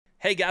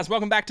Hey guys,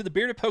 welcome back to the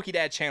Bearded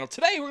Pokedad channel.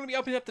 Today we're going to be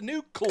opening up the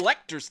new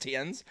collector's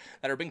tins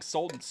that are being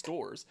sold in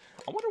stores.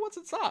 I wonder what's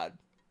inside.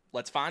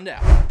 Let's find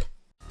out.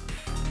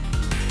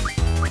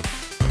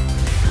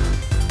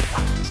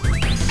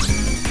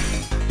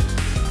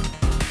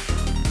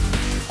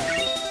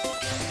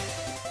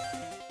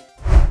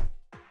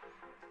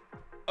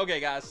 Okay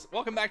guys,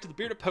 welcome back to the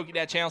Bearded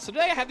Pokedad channel. So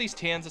today I have these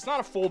tins. It's not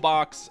a full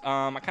box.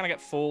 I kind of got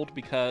fooled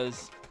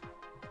because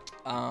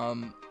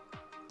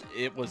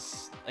it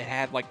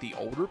had like the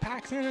older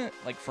packs in it,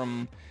 like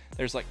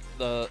there's like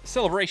the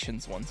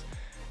Celebrations ones,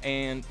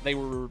 and they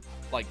were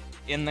like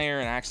in there,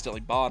 and I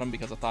accidentally bought them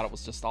because I thought it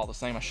was just all the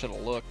same. I should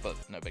have looked, but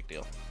no big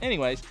deal.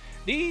 Anyways,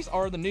 these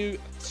are the new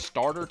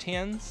starter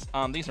tins.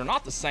 These are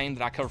not the same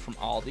that I covered from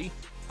Aldi.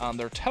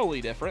 They're totally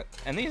different,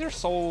 and these are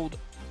sold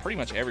pretty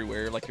much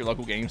everywhere, like your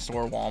local game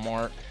store,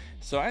 Walmart.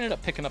 So I ended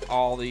up picking up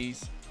all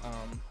these,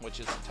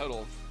 which is a total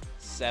of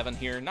 7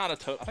 here. Not a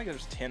total, I think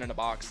there's 10 in a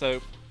box. So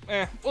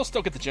we'll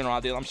still get the general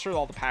idea. I'm sure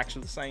all the packs are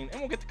the same, and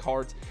we'll get the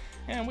cards.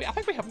 And I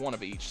think we have one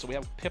of each. So we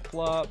have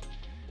Piplup,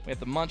 we have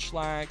the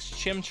Munchlax,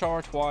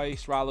 Chimchar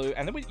twice, Railu,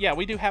 and then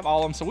we do have all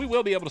of them. So we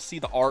will be able to see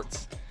the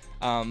arts.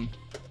 And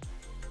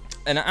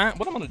what I'm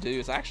going to do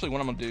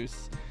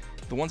is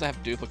the ones I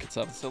have duplicates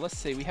of. So let's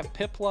see, we have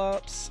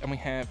Piplups, and we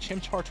have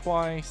Chimchar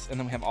twice, and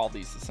then we have all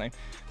these the same.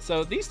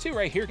 So these two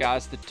right here,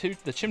 guys, the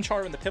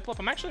Chimchar and the Piplup,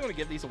 I'm actually going to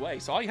give these away.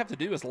 So all you have to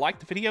do is like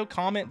the video,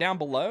 comment down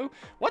below.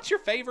 What's your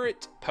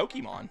favorite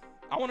Pokemon?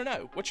 I want to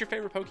know. What's your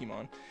favorite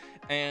Pokemon?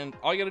 And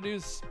all you got to do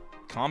is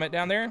comment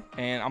down there,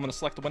 and I'm going to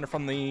select the winner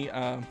from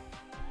the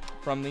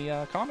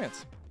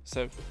comments.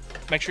 So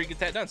make sure you get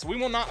that done. So we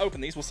will not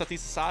open these. We'll set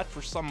these aside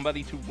for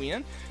somebody to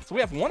win. So we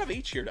have one of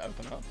each here to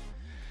open up.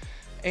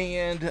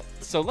 And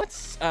so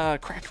let's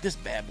crack this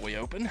bad boy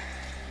open.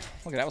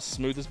 Look at that, was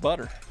smooth as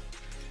butter.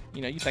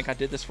 You know, you think I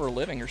did this for a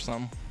living or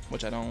something,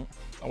 which I don't.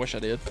 I wish I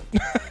did.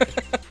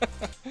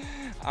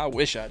 I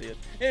wish I did.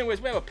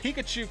 Anyways, we have a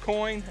Pikachu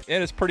coin.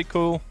 It is pretty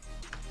cool.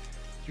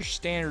 Your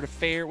standard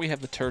affair. We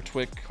have the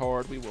Turtwig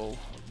card. We will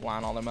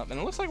line all them up. And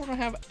it looks like we're going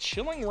to have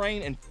Chilling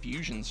Reign and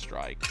Fusion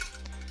Strike.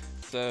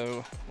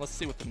 So let's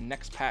see what the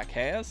next pack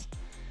has.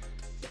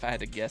 If I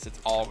had to guess, it's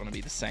all going to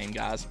be the same,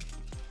 guys.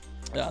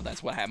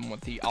 That's what happened with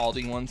the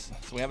Aldi ones.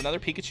 So we have another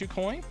Pikachu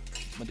coin.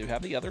 We do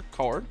have the other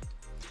card,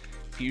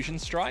 Fusion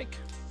Strike,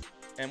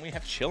 and we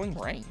have Chilling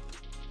Reign.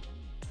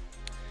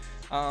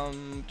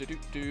 Nothing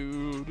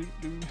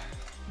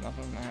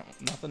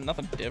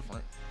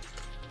different.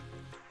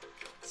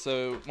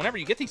 So whenever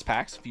you get these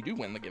packs, if you do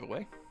win the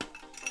giveaway,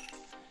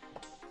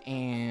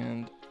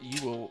 and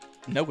you will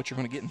know what you're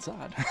going to get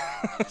inside.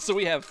 So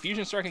we have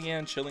Fusion Strike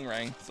again, Chilling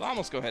Reign. So I'm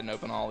going to go ahead and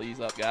open all these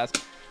up, guys,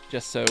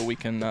 just so we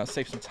can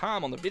save some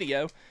time on the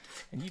video,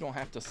 and you don't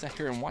have to sit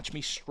here and watch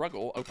me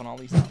struggle open all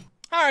these up.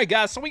 All right,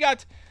 guys, so we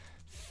got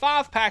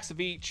 5 packs of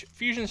each,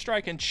 Fusion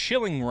Strike and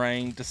Chilling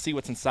Reign, to see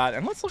what's inside.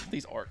 And let's look at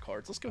these art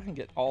cards. Let's go ahead and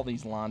get all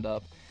these lined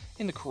up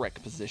in the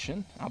correct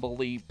position. I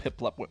believe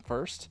Piplup went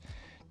first.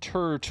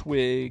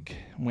 Turtwig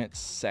went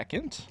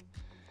second.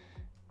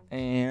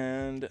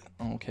 And,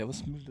 okay,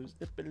 let's move those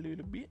up a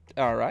little bit.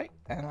 All right,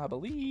 and I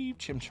believe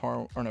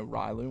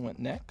Railu went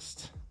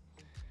next.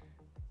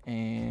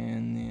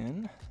 And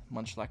then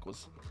Munchlax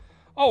was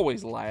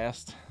always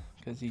last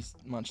because he's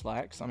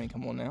Munchlax. I mean,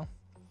 come on now.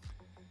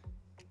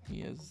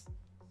 He is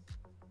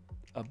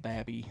a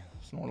babby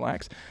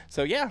Snorlax.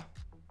 So, yeah,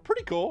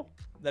 pretty cool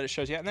that it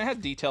shows you. And it has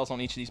details on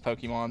each of these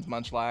Pokemons.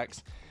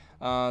 Munchlax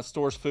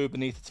stores food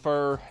beneath its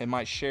fur. It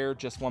might share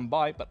just one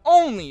bite, but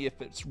only if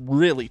it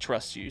really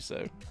trusts you.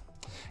 So,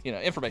 you know,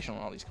 information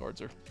on all these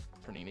cards are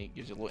pretty neat.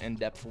 Gives you a little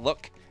in-depth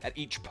look at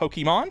each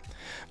Pokemon.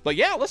 But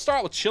yeah, let's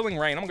start with Chilling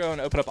Reign. I'm going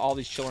to open up all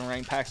these Chilling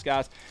Reign packs,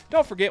 guys.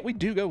 Don't forget, we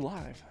do go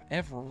live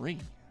every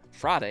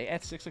Friday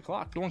at 6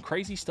 o'clock doing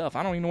crazy stuff.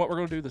 I don't even know what we're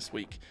going to do this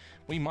week.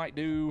 We might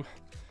do,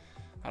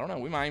 I don't know,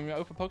 we might even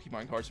open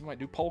Pokemon cards. We might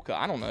do Polka.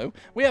 I don't know.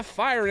 We have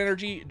Fire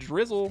Energy,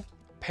 Drizzle,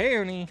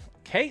 Peony,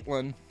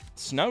 Caitlyn,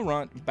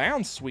 Snorunt,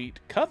 Bounsweet,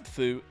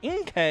 Cubfu,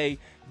 Inkay,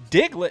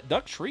 Diglett,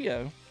 Duck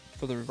Trio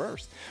for the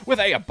reverse, with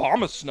a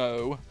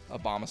Abomasnow.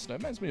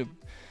 Reminds me of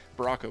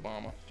Barack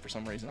Obama for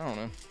some reason. I don't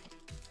know.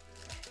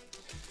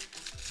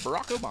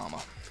 Barack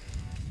Obama,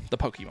 the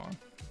Pokemon.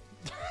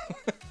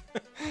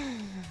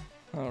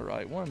 All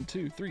right, 1,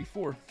 2, 3,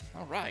 4.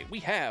 All right, we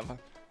have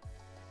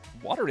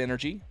Water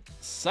Energy,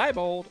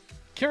 Cybold,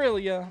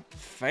 Kirlia,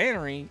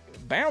 Fannery,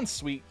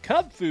 Bounsweet,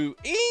 Cubfu,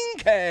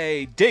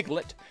 Inkay,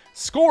 Diglett,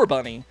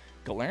 Scorbunny,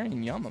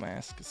 Galarian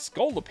Yamask,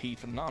 Scolipede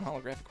for the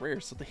non-holographic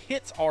rares. So the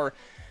hits are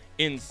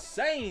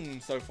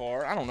insane so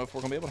far. I don't know if we're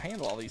going to be able to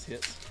handle all these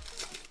hits.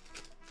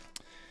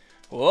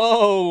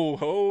 Whoa,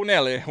 oh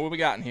Nelly, what we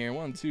got in here?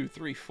 1, 2,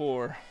 3,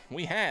 4.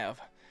 We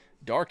have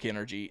Dark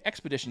Energy,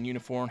 Expedition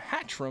Uniform,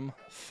 Hatchram,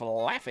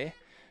 Flaffy,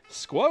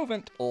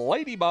 Squovent,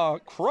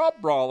 Ladybug, Crab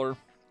Brawler,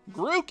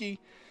 Grookey,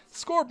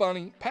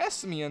 Scorbunny,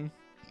 Passimian,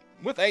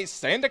 with a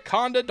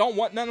Sandaconda. Don't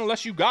want none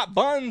unless you got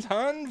buns,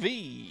 hun.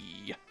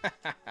 V.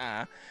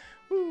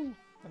 Woo,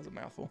 that was a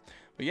mouthful.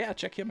 But yeah,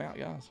 check him out,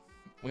 guys.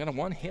 We got a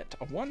one hit,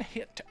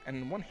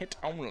 and one hit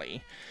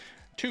only.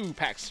 2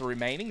 packs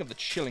remaining of the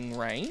Chilling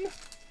Reign.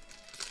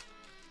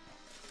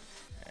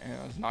 And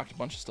I knocked a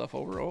bunch of stuff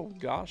over. Oh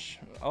gosh.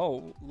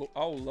 Oh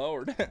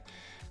Lord. This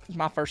is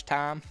my first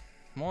time.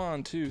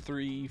 1, 2,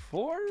 3,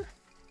 4.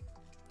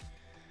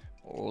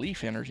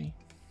 Leaf Energy.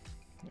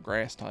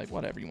 Grass type,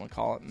 whatever you want to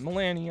call it.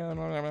 Millennia,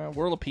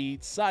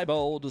 Whirlipede,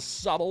 Cybold,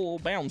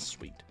 Sobble,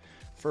 Bounsweet,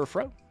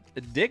 Furfro,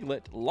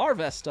 Diglett,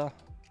 Larvesta,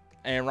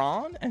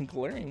 Aron, and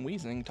Galarian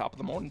Weezing. Top of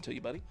the morning to you,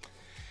 buddy.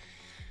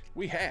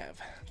 We have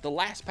the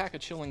last pack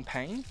of Chilling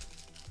Pain.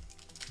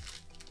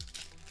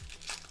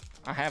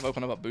 I have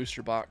opened up a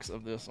booster box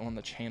of this on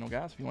the channel,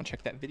 guys. If you want to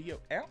check that video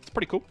out, it's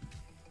pretty cool.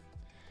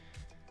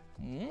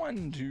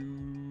 1,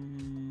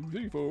 2,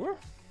 3, 4.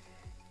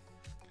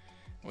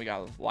 We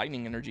got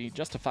Lightning Energy,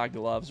 Justified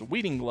Gloves,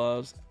 Weeding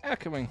Gloves,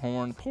 Echoing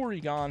Horn,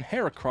 Porygon,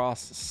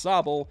 Heracross,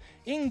 Sobble,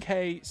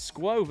 Inkay,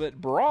 Squovit,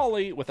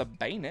 Brawly with a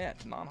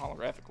Bayonet,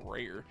 non-holographic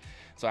rare.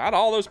 So out of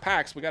all those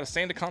packs, we got a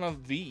Sandaconda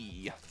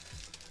V.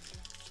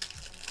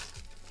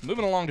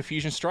 Moving along to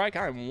Fusion Strike,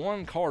 I am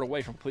 1 card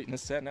away from completing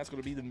this set, and that's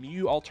going to be the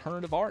Mew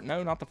Alternative Art.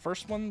 No, not the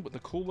first one, but the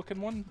cool-looking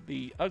one,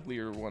 the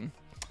uglier one.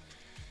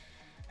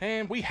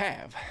 And we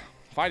have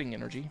Fighting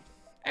Energy,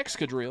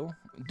 Excadrill,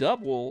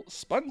 Dubwool,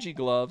 Spongy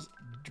Gloves,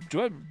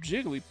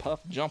 Jigglypuff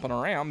jumping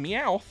around,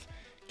 Meowth,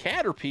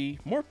 Caterpie,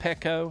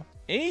 Morpeko,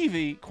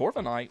 Eevee,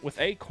 Corviknight with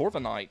a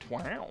Corviknight.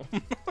 Wow.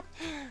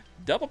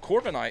 Double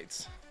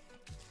Corviknights.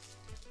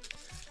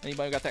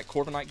 Anybody got that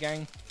Corviknight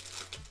gang?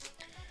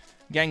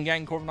 Gang,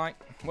 Corviknight.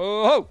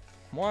 Whoa!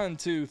 1,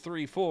 2,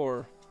 3,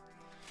 4.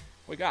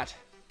 We got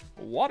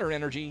Water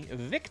Energy,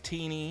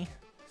 Victini,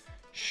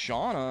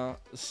 Shauna,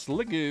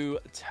 Sliggoo,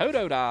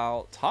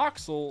 Totodile,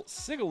 Toxel,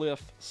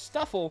 Sigilyph,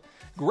 Stuffle,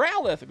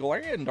 Growlithe,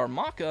 Galarian,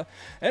 Darmaka,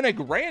 and a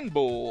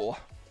Granbull.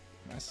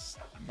 That's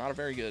not a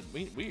very good.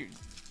 We're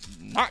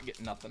not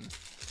getting nothing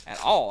at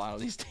all out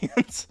of these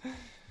tins.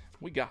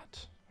 We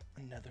got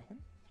another one.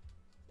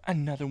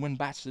 Another one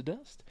bites the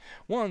dust.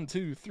 1,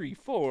 2, 3,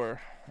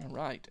 4. All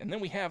right. And then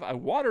we have a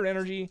Water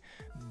Energy,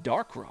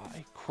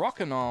 Darkrai,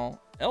 Croconaw,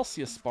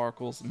 Elsia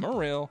Sparkles,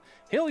 Muriel,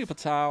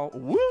 Helioptile,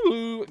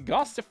 Wooloo,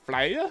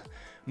 Gossifleur,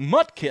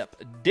 Mudkip,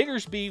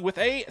 Diggersby with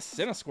a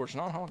Cinescorch,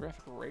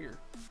 non-holographic rare.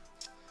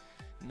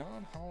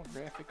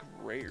 Non-holographic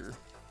rare.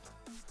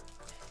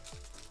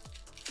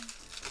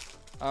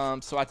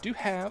 So I do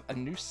have a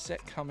new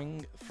set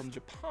coming from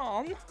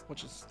Japan,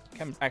 which is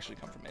actually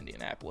come from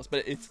Indianapolis,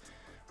 but it's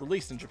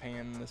released in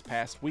Japan this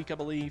past week, I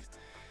believe.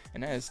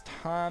 And that is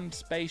Time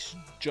Space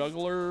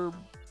Juggler.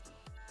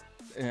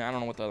 And I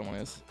don't know what the other one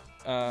is.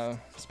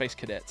 Space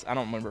Cadets. I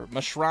don't remember.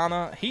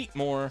 Mashrana,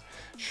 Heatmore,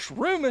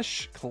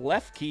 Shroomish,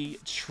 Klefki,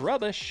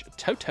 Trubbish,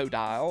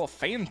 Totodile,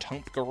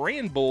 Phantump,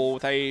 Granbull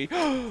with a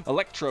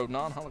Electro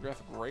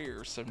non-holographic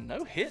rare. So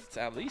no hits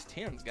out of these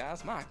tins,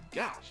 guys. My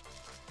gosh.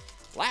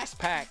 Last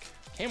pack.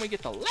 Can we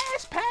get the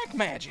last pack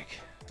magic?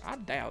 I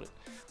doubt it.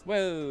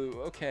 Whoa.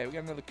 Okay, we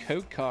got another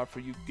code card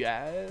for you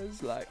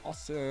guys. Like,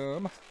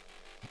 awesome.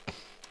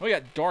 We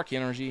got Dark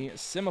Energy,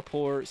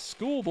 Simipour,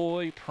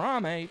 Schoolboy,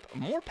 Primeape,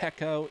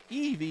 Morpeko,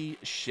 Eevee,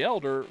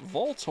 Shelter,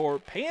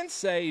 Voltorb,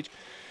 Pansage,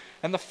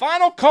 and the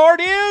final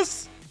card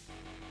is...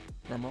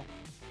 Drumroll.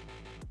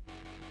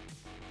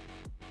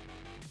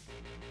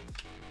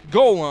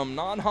 Golem,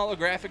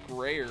 non-holographic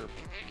rare.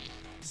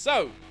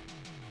 So,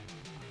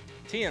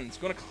 tins,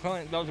 gonna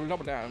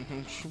double down.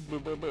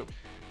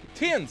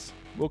 Tins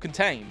will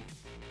contain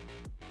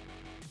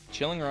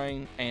Chilling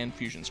Reign and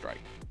Fusion Strike,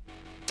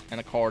 and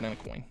a card and a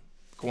coin.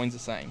 Coin's the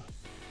same.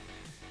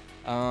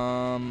 Do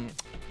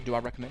I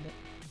recommend it?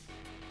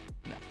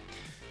 No.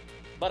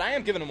 But I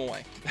am giving them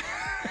away.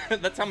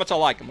 That's how much I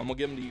like them. I'm going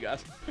to give them to you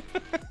guys.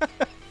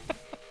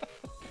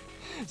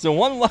 So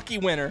one lucky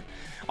winner.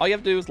 All you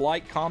have to do is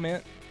like,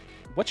 comment.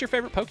 What's your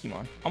favorite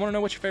Pokemon? I want to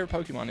know what your favorite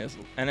Pokemon is.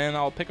 And then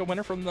I'll pick a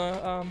winner from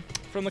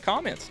the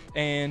comments.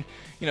 And,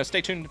 you know,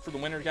 stay tuned for the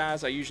winner,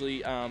 guys. I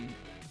usually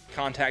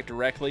contact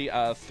directly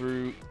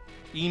through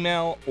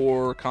email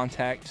or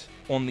contact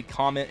on the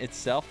comment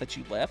itself that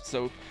you left,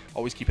 so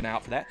always keep an eye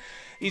out for that.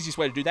 Easiest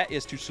way to do that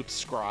is to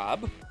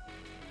subscribe.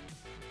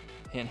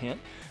 Hint, hint.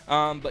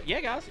 But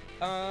yeah, guys,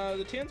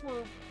 the tins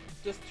were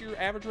just your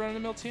average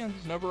run-of-the-mill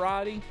tins, no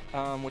variety,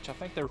 which I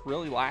think they're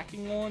really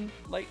lacking on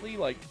lately.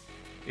 Like,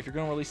 if you're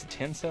going to release a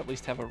tin set, at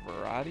least have a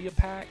variety of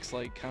packs,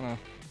 like kind of,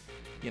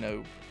 you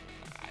know,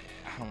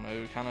 I don't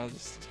know, kind of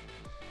just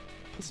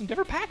put some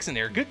different packs in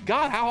there. Good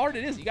God, how hard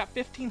it is. You got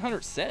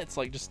 1,500 sets.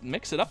 Like, just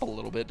mix it up a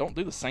little bit. Don't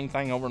do the same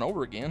thing over and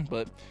over again,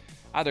 but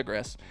I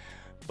digress.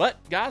 But,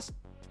 guys,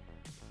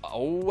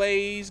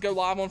 always go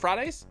live on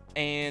Fridays.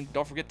 And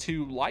don't forget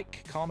to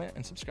like, comment,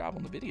 and subscribe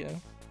on the video.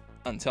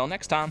 Until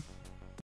next time.